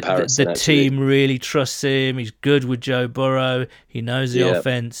good comparison, the team really trusts him. He's good with Joe Burrow. He knows the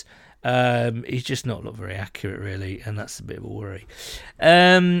offense. He's just not looked very accurate, really, and that's a bit of a worry.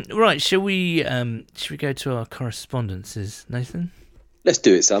 Right, shall we go to our correspondences, Nathan? Let's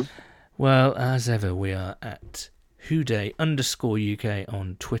do it, Sam. Well, as ever, we are at Houday_UK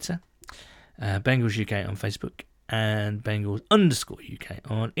on Twitter, Bengals UK on Facebook, and Bengals_UK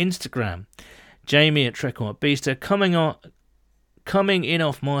on Instagram. Jamie at Trequart Beaster coming in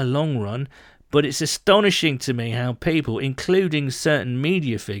off my long run, but it's astonishing to me how people, including certain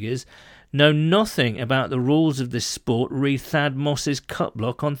media figures, know nothing about the rules of this sport. Read Thad Moss's cut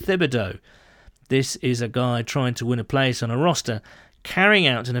block on Thibodeau. This is a guy trying to win a place on a roster, carrying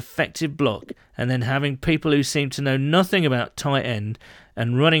out an effective block, and then having people who seem to know nothing about tight end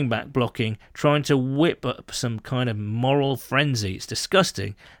and running back blocking trying to whip up some kind of moral frenzy. It's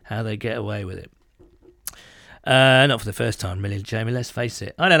disgusting how they get away with it. Not for the first time, really, Jamie, let's face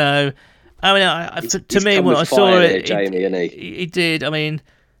it. I don't know. I mean, to me, when I saw it, Jamie, isn't he? He did. I mean,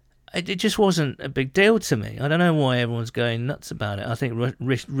 it just wasn't a big deal to me. I don't know why everyone's going nuts about it. I think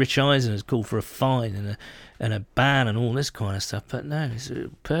Rich Eisen has called for a fine and a ban and all this kind of stuff. But no, it's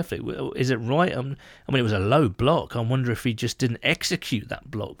perfect. Is it right? I mean, it was a low block. I wonder if he just didn't execute that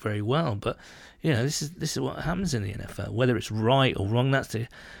block very well. But this is what happens in the NFL. Whether it's right or wrong, that's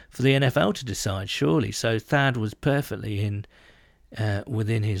for the NFL to decide, surely. So Thad was perfectly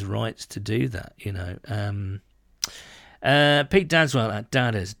within his rights to do that. Pete Dadswell at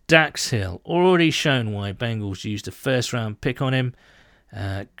Dadders. Dax Hill, already shown why Bengals used a first-round pick on him.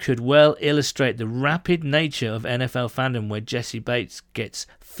 Could well illustrate the rapid nature of NFL fandom, where Jesse Bates gets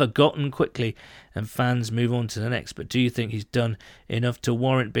forgotten quickly and fans move on to the next. But do you think he's done enough to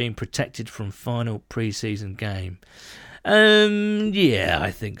warrant being protected from final preseason game? Yeah,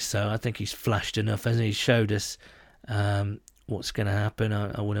 I think so. I think he's flashed enough, hasn't he? Showed us what's going to happen.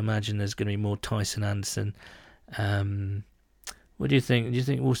 I would imagine there's going to be more Tyson Anderson. What do you think? Do you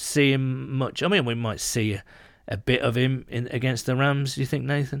think we'll see him much? I mean, we might see a bit of him against the Rams. Do you think,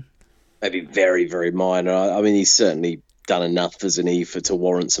 Nathan? Maybe very, very minor. I mean, he's certainly done enough, hasn't he, to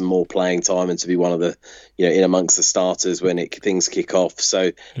warrant some more playing time and to be one of the, in amongst the starters when things kick off.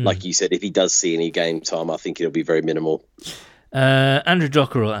 So, like you said, if he does see any game time, I think it'll be very minimal. Andrew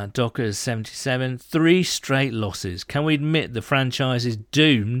Dockerell at Dockers77. 3 straight losses. Can we admit the franchise is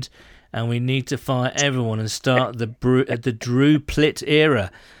doomed and we need to fire everyone and start the Drew Plitt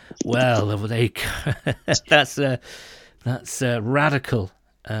era? Well, there you go. That's radical,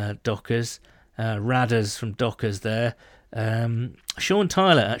 Dockers. Radders from Dockers there. Sean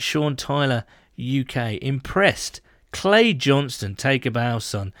Tyler at Sean Tyler UK. Impressed. Clay Johnston, take a bow,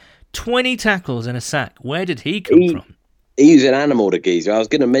 son. 20 tackles and a sack. Where did he come from? He was an animal, the geezer. I was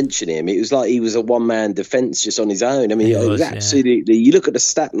going to mention him. It was like he was a one-man defence just on his own. I mean, it was absolutely... You look at the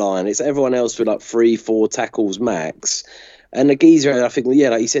stat line, it's everyone else with like 3-4 tackles max. And the geezer, I think,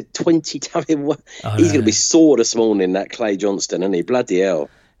 like you said, 20 times. He's going to be sore this morning, that Clay Johnston, isn't he? Bloody hell.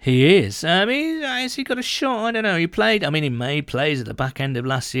 He is. I mean, has he got a shot? I don't know. He played. I mean, he made plays at the back end of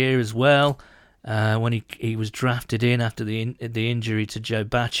last year as well, when he was drafted in after the injury to Joe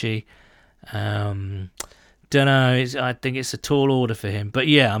Bacci. Don't know. I think it's a tall order for him. But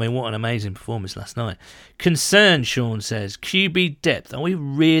yeah, I mean, what an amazing performance last night. Concern, Sean says. QB depth. Are we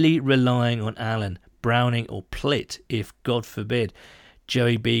really relying on Allen, Browning or Plitt if, God forbid,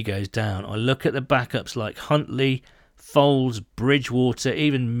 Joey B goes down? I look at the backups like Huntley, Foles, Bridgewater,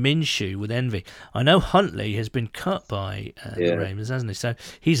 even Minshew with envy. I know Huntley has been cut by the Ravens, hasn't he? So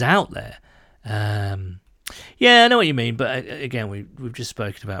he's out there. Yeah, I know what you mean, but again, we've just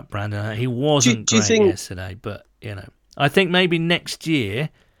spoken about Brandon. He wasn't great yesterday, but I think maybe next year.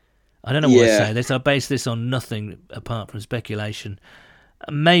 I don't know why I say this. I base this on nothing apart from speculation.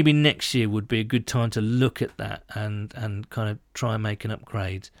 Maybe next year would be a good time to look at that and kind of try and make an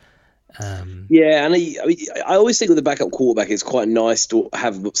upgrade. And I always think with the backup quarterback, it's quite nice to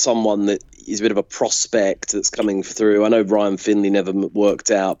have someone that is a bit of a prospect that's coming through. I know Ryan Finley never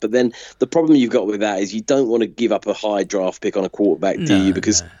worked out, but then the problem you've got with that is you don't want to give up a high draft pick on a quarterback, do you?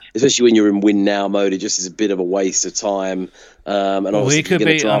 Because especially when you're in win now mode, it just is a bit of a waste of time. And we could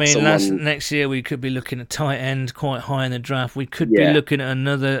be. I mean, next year we could be looking at tight end quite high in the draft. We could be looking at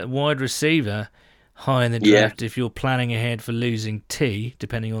another wide receiver high in the draft if you're planning ahead for losing T,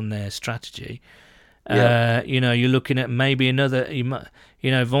 depending on their strategy. You're looking at maybe another.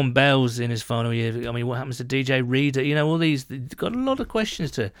 Von Bell's in his final year. I mean, what happens to DJ Reader? All these. Got a lot of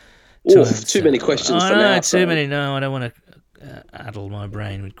questions to too many questions for now. Too many. No, I don't want to addle my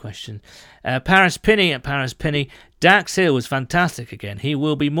brain with questions. Paris Pinney at Paris Pinney. Dax Hill was fantastic again. He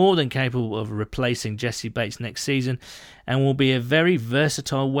will be more than capable of replacing Jesse Bates next season and will be a very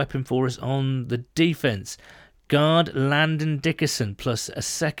versatile weapon for us on the defence. Guard Landon Dickerson plus a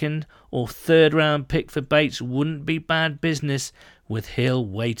second or third round pick for Bates wouldn't be bad business with Hill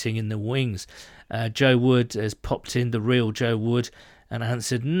waiting in the wings. Joe Wood has popped in, the real Joe Wood, and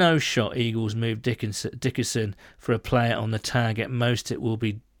answered, no shot Eagles move Dickerson for a player on the tag. At most it will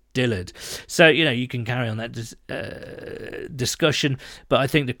be Dillard. So, you can carry on that discussion, but I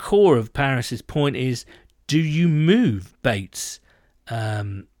think the core of Paris's point is, do you move Bates?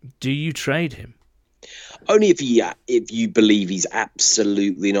 Do you trade him? Only if you believe he's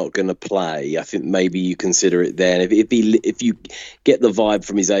absolutely not going to play. I think maybe you consider it then. If you get the vibe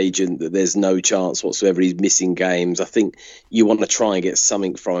from his agent that there's no chance whatsoever he's missing games, I think you want to try and get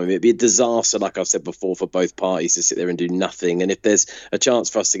something from him. It'd be a disaster, like I've said before, for both parties to sit there and do nothing. And if there's a chance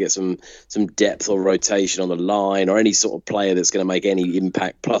for us to get some depth or rotation on the line or any sort of player that's going to make any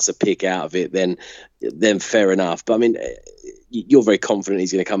impact plus a pick out of it, then fair enough. But I mean, you're very confident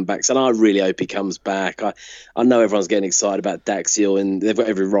he's going to come back. So I really hope he comes back. I know everyone's getting excited about Dax Hill, and they've got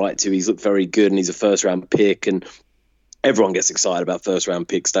every right to. He's looked very good, and he's a first-round pick, and everyone gets excited about first-round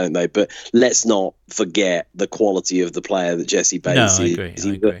picks, don't they? But let's not forget the quality of the player that Jesse Bates is. I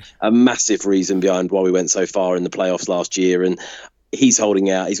agree. A massive reason behind why we went so far in the playoffs last year, and he's holding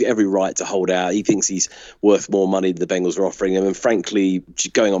out. He's got every right to hold out. He thinks he's worth more money than the Bengals are offering him. And frankly,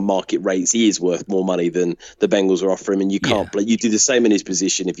 going on market rates, he is worth more money than the Bengals are offering him. And you can't play. You do the same in his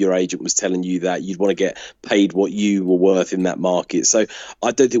position. If your agent was telling you that, you'd want to get paid what you were worth in that market. So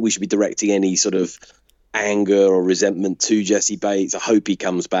I don't think we should be directing any sort of anger or resentment to Jesse Bates. I hope he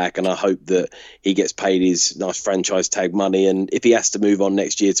comes back, and I hope that he gets paid his nice franchise tag money, and if he has to move on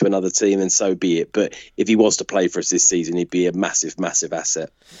next year to another team, then so be it. But if he was to play for us this season, he'd be a massive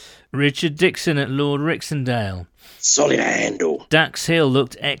asset. Richard Dixon at Lord Rixendale. Solid handle. Dax Hill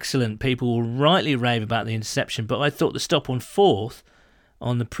looked excellent. People will rightly rave about the interception, but I thought the stop on fourth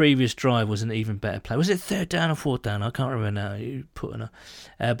on the previous drive was an even better play. Was it third down or fourth down? I can't remember now. You put on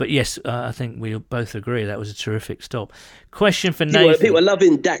but yes, I think we both agree that was a terrific stop. Question for Nathan. People are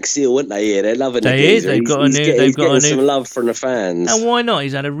loving Dax Hill, weren't they? Yeah, they're loving it. They've got some love from the fans. And why not?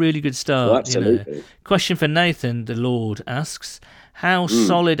 He's had a really good start. Oh, absolutely. Question for Nathan. The Lord asks, how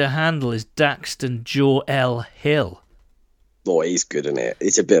solid a handle is Daxton Jor-El Hill? Boy, he's good, isn't it?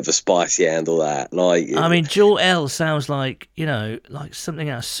 It's a bit of a spicy handle, that. I mean, Jor-El sounds like, like something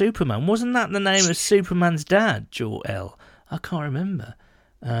out of Superman. Wasn't that the name of Superman's dad, Jor-El? I can't remember.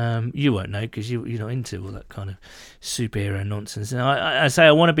 You won't know because you're not into all that kind of superhero nonsense. And I say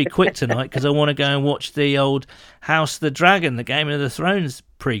I want to be quick tonight because I want to go and watch the old House of the Dragon, the Game of the Thrones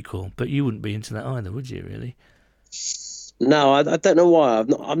prequel. But you wouldn't be into that either, would you, really? No, I don't know why.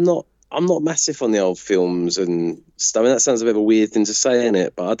 I'm not massive on the old films and stuff. I mean, that sounds a bit of a weird thing to say, isn't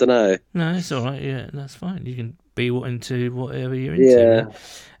it? But I don't know. No, it's all right. Yeah, that's fine. You can be into whatever you're into.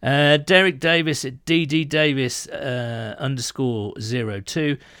 Yeah. Derek Davis at DD Davis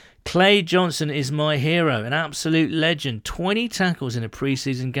 _02. Clay Johnson is my hero, an absolute legend. 20 tackles in a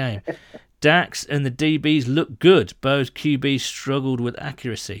preseason game. Dax and the DBs look good. Both QBs struggled with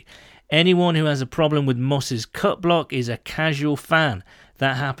accuracy. Anyone who has a problem with Moss's cut block is a casual fan.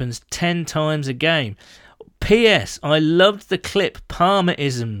 That happens 10 times a game. P.S. I loved the clip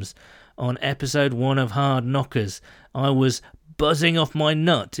Palmer-isms on episode 1 of Hard Knockers. I was buzzing off my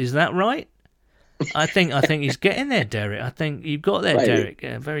nut. Is that right? I think he's getting there, Derek. I think you've got there, Derek.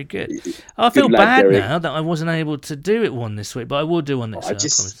 Yeah, very good. I feel bad now that I wasn't able to do it one this week, but I will do one next week. I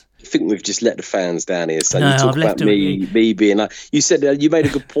promise. I think we've just let the fans down here. So you talk about me being like, you said you made a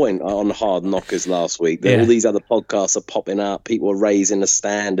good point on Hard Knockers last week. All these other podcasts are popping up. People are raising the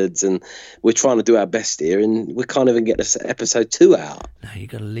standards, and we're trying to do our best here, and we can't even get this episode 2 out. No, you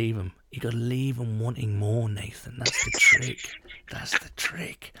got to leave them. You got to leave them wanting more, Nathan. That's the trick. That's the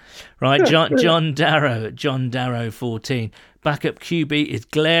trick. Right, John Darrow at John Darrow 14. Backup QB is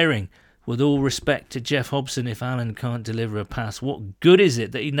glaring. With all respect to Jeff Hobson, if Allen can't deliver a pass, what good is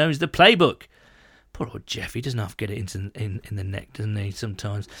it that he knows the playbook? Poor old Jeff, he doesn't have to get it in the neck, doesn't he,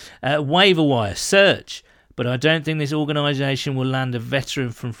 sometimes? Waiver wire, search but I don't think this organisation will land a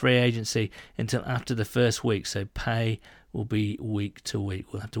veteran from free agency until after the first week, so pay will be week to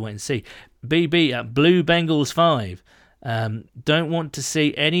week. We'll have to wait and see. BB at Blue Bengals 5. Don't want to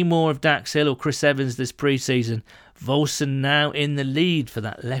see any more of Dax Hill or Chris Evans this pre-season. Volson now in the lead for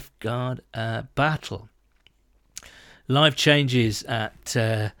that left guard battle. Life changes at...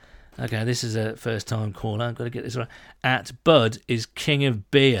 okay, this is a first-time caller. I've got to get this right. At Bud is king of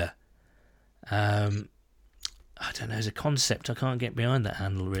beer. I don't know, as a concept, I can't get behind that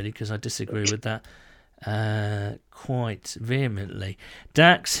handle, really, because I disagree with that quite vehemently.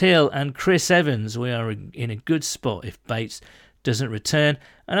 Dax Hill and Chris Evans, we are in a good spot if Bates doesn't return,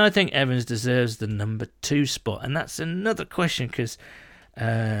 and I think Evans deserves the number 2 spot. And that's another question, because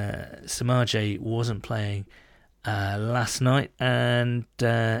Samaje wasn't playing last night, and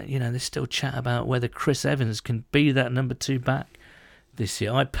there's still chat about whether Chris Evans can be that number 2 back this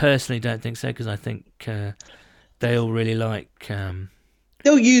year. I personally don't think so, because I think they all really like...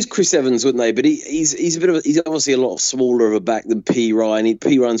 They'll use Chris Evans, wouldn't they? But he's obviously a lot smaller of a back than P. Ryan.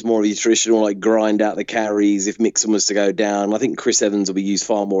 P. Ryan's more of your traditional, like, grind out the carries if Mixon was to go down. I think Chris Evans will be used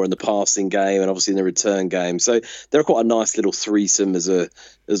far more in the passing game and obviously in the return game. So they're quite a nice little threesome as a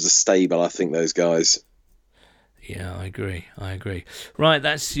stable, I think, those guys. Yeah, I agree. Right,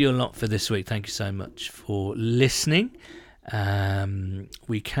 that's your lot for this week. Thank you so much for listening.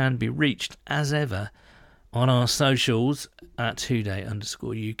 We can be reached, as ever, on our socials at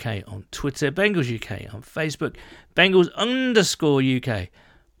Houday_UK on Twitter, Bengals UK on Facebook, Bengals_UK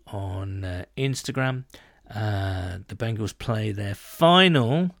on Instagram. The Bengals play their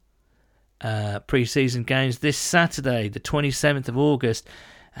final pre-season games this Saturday, the 27th of August,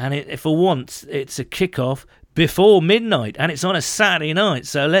 and for once it's a kickoff before midnight, and it's on a Saturday night,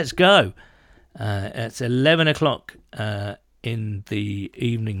 so let's go. It's 11 o'clock in the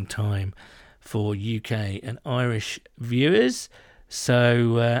evening time for UK and Irish viewers.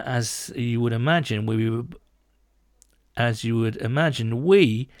 So as you would imagine, we,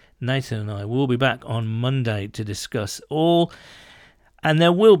 Nathan and I, will be back on Monday to discuss all, and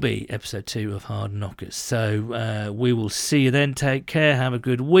there will be episode 2 of Hard Knockers. So we will see you then. Take care, have a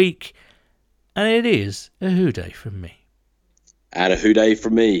good week, and it is a Houday from me. And a Houday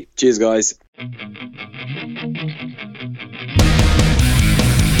from me. Cheers, guys.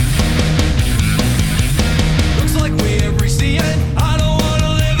 Looks like we have reached the end. I don't wanna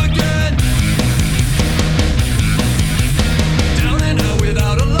live again. Down and out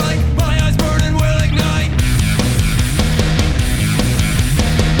without a light. My eyes burning will ignite.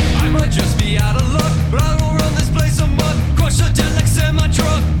 I might just be out of luck, but I will run this place a month. Crush the jet like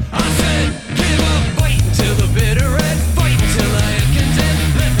semi-truck. I said, give up, fight until the bitter end. Fight until I am condemned.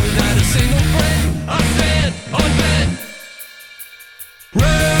 Left without a single friend. I stand unbent.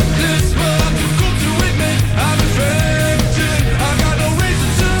 Reckless, but I'm too cool to admit I'm infected. I got no reason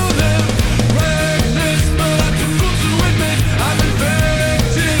to live. Reckless, but I'm too cool to admit I'm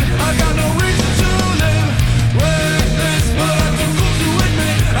infected. I got no reason to live. Reckless, but I'm too cool to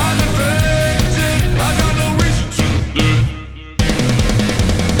admit I'm infected. I got no reason to live.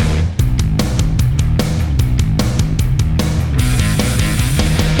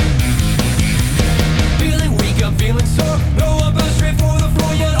 Feeling weak, I'm feeling sore. No, I'm bound straight for the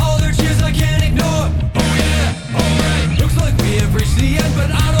floor, yet all their cheers I can't ignore. Oh yeah, alright. Looks like we have reached the end,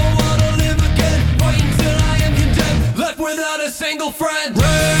 but I don't wanna live again. Fight until I am condemned, left without a single friend.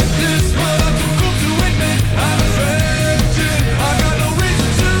 Reckless, but I'm too cool to admit I'm infected. I got no reason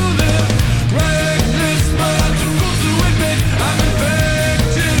to live. Reckless, but I'm too cool to admit I'm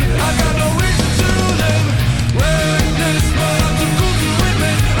infected. I got no reason to live. Reckless, but I'm too cool to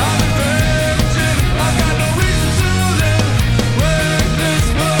admit I'm infected. I got no reason to live. Reckless,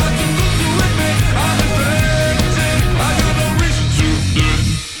 but I'm too cool to admit I'm infected. I got no reason to live.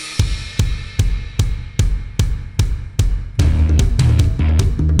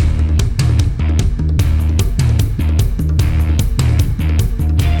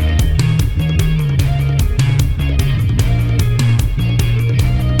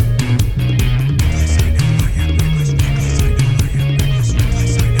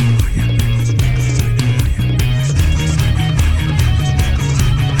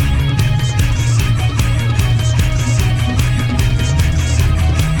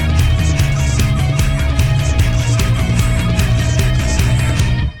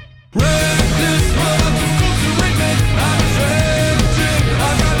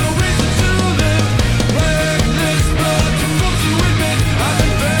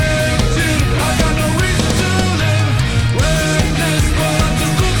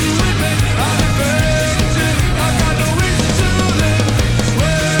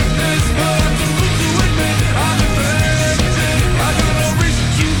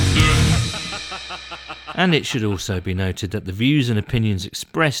 And it should also be noted that the views and opinions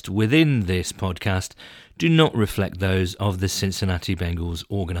expressed within this podcast do not reflect those of the Cincinnati Bengals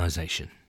organisation.